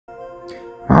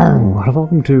Oh,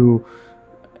 welcome to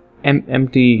an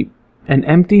empty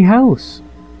house.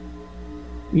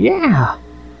 Yeah,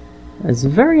 it's a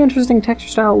very interesting texture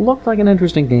style. Looked like an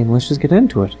interesting game. Let's just get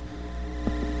into it.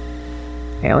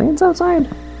 Aliens outside?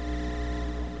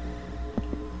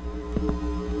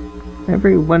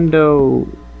 Every window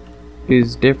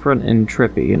is different and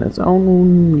trippy in its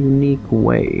own unique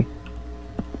way.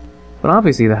 But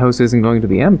obviously the house isn't going to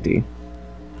be empty,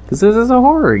 because this is a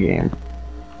horror game.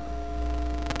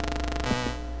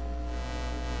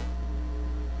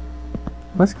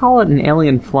 Let's call it an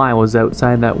alien fly was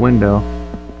outside that window.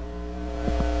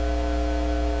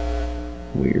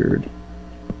 Weird.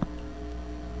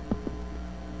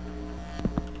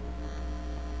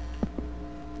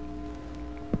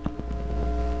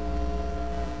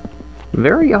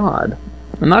 Very odd.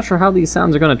 I'm not sure how these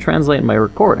sounds are going to translate in my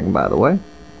recording, by the way.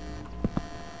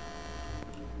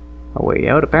 A way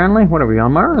out, apparently? What are we,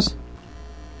 on Mars?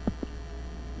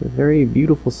 A very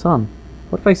beautiful sun.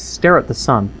 What if I stare at the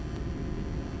sun?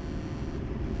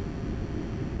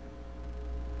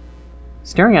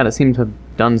 Staring at it seems to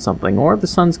have done something, or the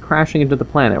sun's crashing into the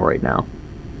planet right now.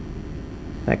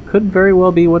 That could very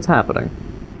well be what's happening.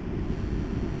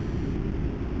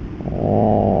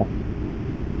 Oh.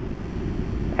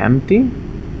 Empty?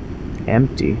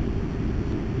 Empty.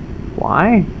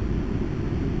 Why?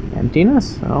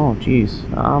 Emptiness? Oh, jeez.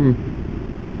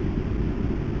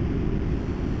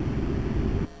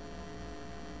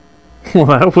 Well,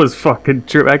 that was fucking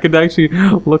true. I could actually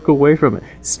look away from it.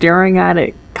 Staring at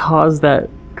it caused that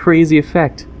crazy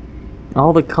effect.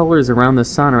 All the colors around the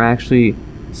sun are actually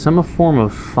some form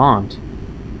of font.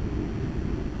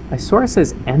 I swear it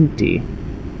says empty.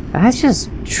 That's just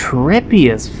trippy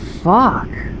as fuck.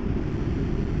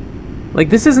 Like,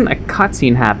 this isn't a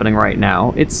cutscene happening right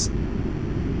now. It's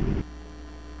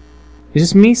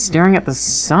just me staring at the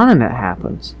sun and it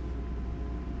happens.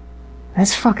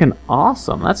 That's fucking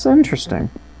awesome. That's interesting.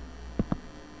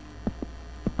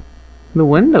 The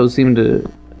windows seem to...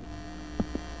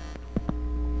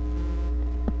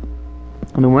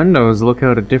 The windows look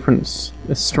out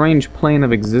a strange plane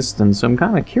of existence, so I'm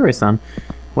kind of curious on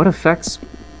what effects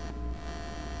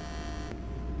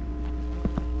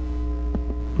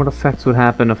would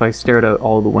happen if I stared out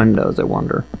all the windows, I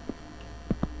wonder.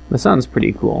 The sun's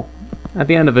pretty cool. At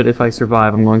the end of it, if I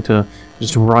survive, I'm going to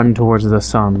just run towards the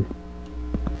sun.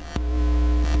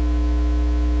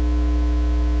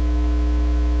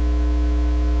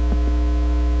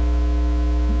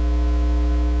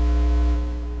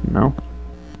 No?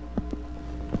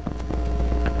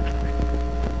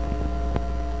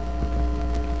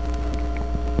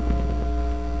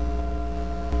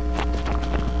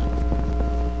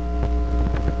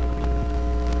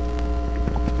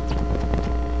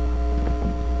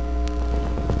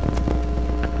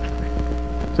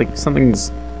 It's like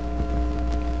something's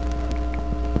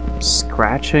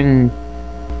scratching,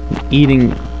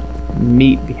 eating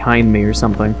meat behind me or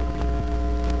something.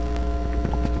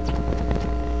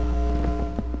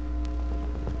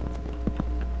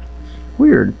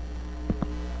 Weird.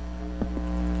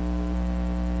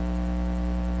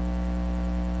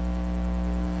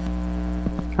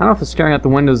 I don't know if the staring out the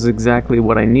windows is exactly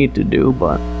what I need to do,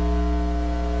 but...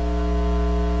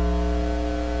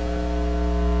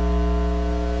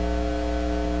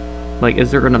 Like,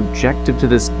 is there an objective to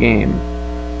this game?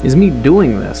 Is me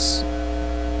doing this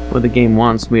what the game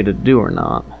wants me to do or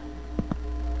not?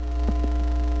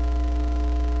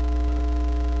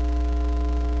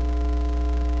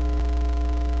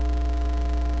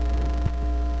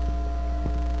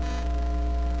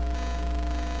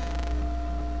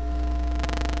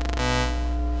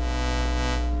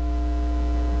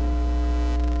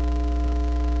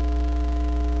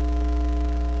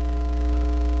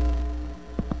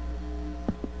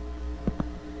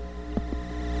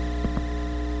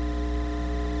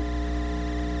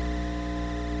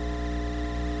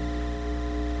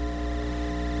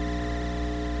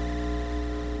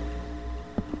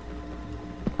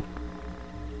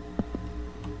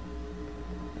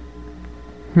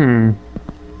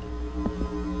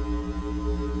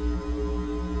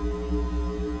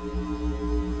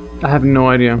 I have no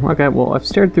idea. Okay, well, I've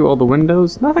stared through all the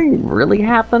windows. Nothing really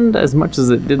happened as much as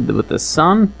it did with the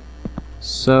sun.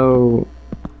 So...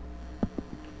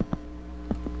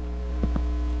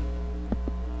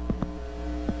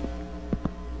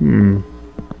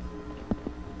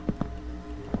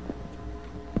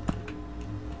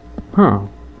 Huh.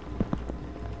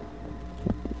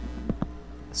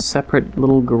 Separate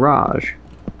little garage.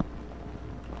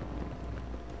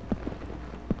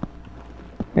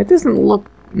 It doesn't look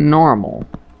normal.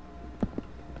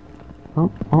 Oh.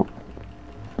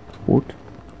 What?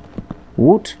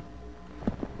 What?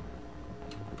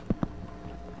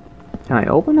 Can I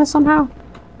open this somehow?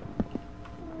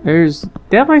 There's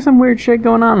definitely some weird shit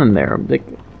going on in there. Like,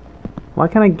 why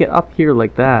can't I get up here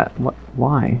like that? What?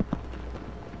 Why?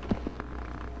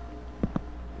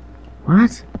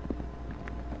 What?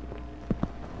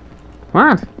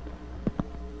 What?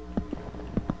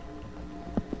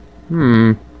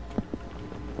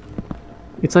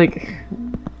 It's like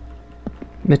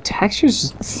the texture's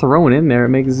just thrown in there. It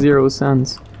makes zero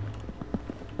sense.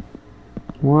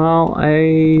 Well,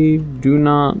 I do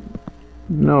not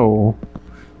know.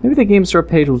 Maybe the game store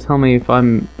page will tell me if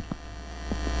I'm...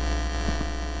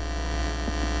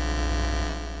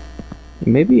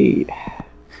 Maybe...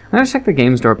 I'm gonna check the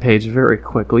game store page very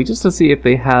quickly just to see if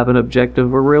they have an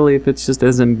objective or really if it's just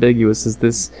as ambiguous as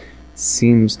this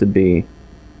seems to be.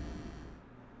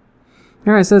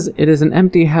 Alright, it says, it is an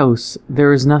empty house.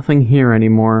 There is nothing here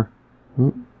anymore.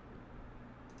 It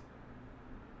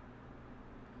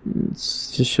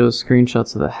just shows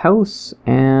screenshots of the house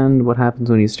and what happens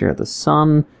when you stare at the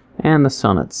sun and the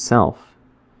sun itself.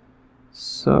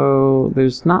 So,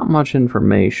 there's not much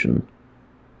information.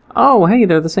 Oh, hey,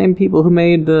 they're the same people who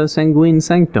made the Sanguine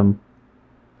Sanctum.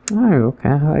 Oh,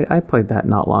 okay, I played that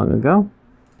not long ago.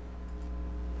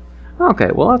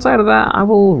 Okay, well, outside of that, I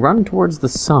will run towards the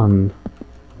sun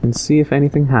and see if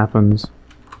anything happens.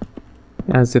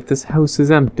 As if this house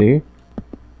is empty.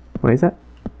 What is that?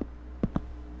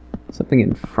 Something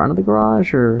in front of the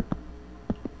garage, or...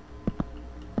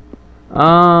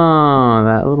 Oh,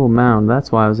 that little mound.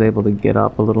 That's why I was able to get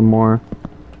up a little more.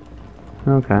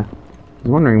 Okay. I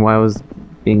was wondering why I was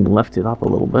being lifted up a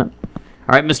little bit.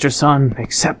 Alright, Mr. Sun,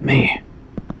 accept me.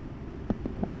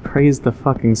 Praise the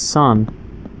fucking sun.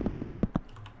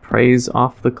 Praise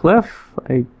off the cliff?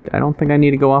 I don't think I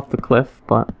need to go off the cliff,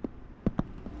 but...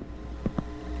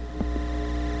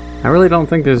 I really don't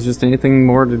think there's just anything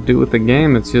more to do with the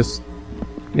game. It's just...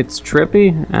 It's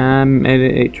trippy, and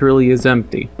it truly is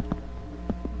empty.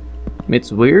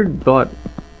 It's weird, but...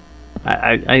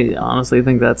 I honestly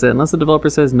think that's it. Unless the developer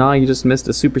says, nah, you just missed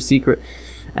a super secret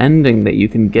ending that you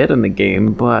can get in the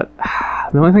game, but...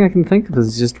 The only thing I can think of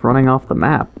is just running off the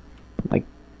map. Like,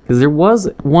 because there was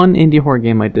one indie horror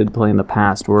game I did play in the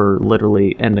past where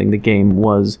literally ending the game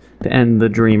was to end the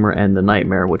dream or end the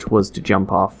nightmare, which was to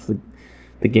jump off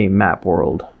the game map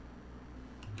world.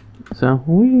 So,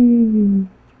 we...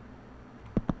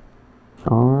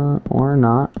 Or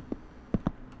not.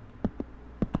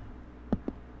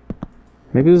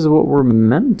 Maybe this is what we're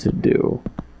meant to do.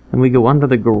 And we go under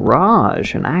the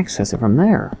garage and access it from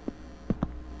there.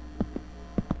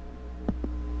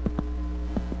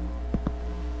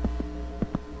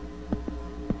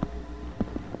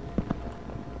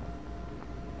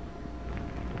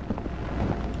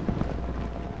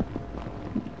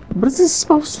 What is this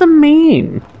supposed to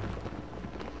mean?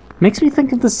 Makes me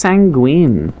think of the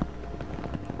Sanguine.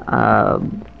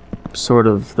 Sort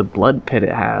of the blood pit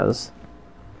it has.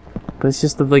 But it's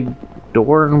just the, like,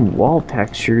 door and wall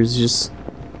textures just...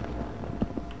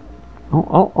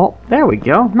 Oh, there we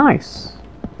go. Nice.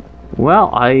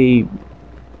 Well,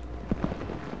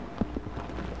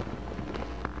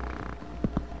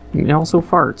 It also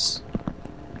farts.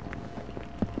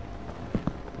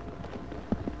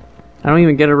 I don't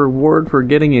even get a reward for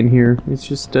getting in here. It's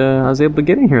just, I was able to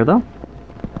get in here, though.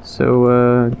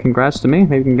 So, congrats to me.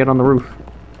 Maybe we can get on the roof.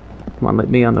 Come on, let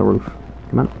me on the roof.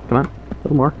 Come on, come on. A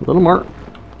little more, a little more.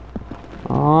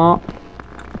 Oh.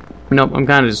 Nope, I'm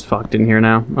kind of just fucked in here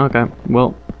now. Okay,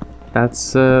 well,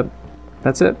 that's it.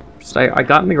 Just, I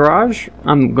got in the garage.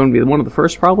 I'm going to be one of the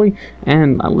first, probably.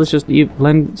 And let's just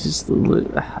let's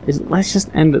just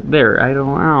end it there. I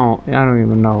don't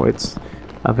even know. It's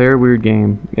a very weird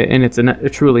game, and it's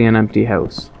truly an empty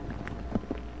house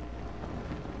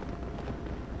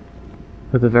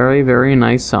with a very, very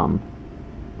nice sun.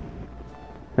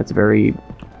 That's very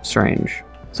strange.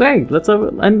 So hey, let's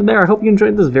end there. I hope you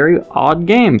enjoyed this very odd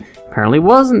game. Apparently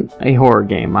wasn't a horror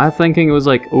game. I'm thinking it was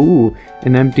like, ooh,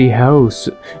 an empty house.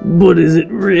 But is it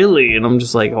really? And I'm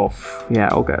just like, oh, yeah,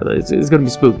 okay, it's gonna be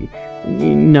spooky.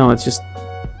 No, it's just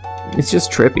trippy. It's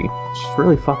just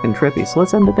really fucking trippy. So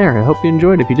let's end it there. I hope you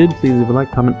enjoyed. If you did, please leave a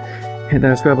like, comment, hit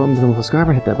that subscribe button, become a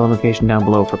subscriber, hit that bell notification down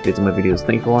below for updates on my videos.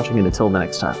 Thank you for watching, and until the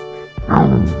next time.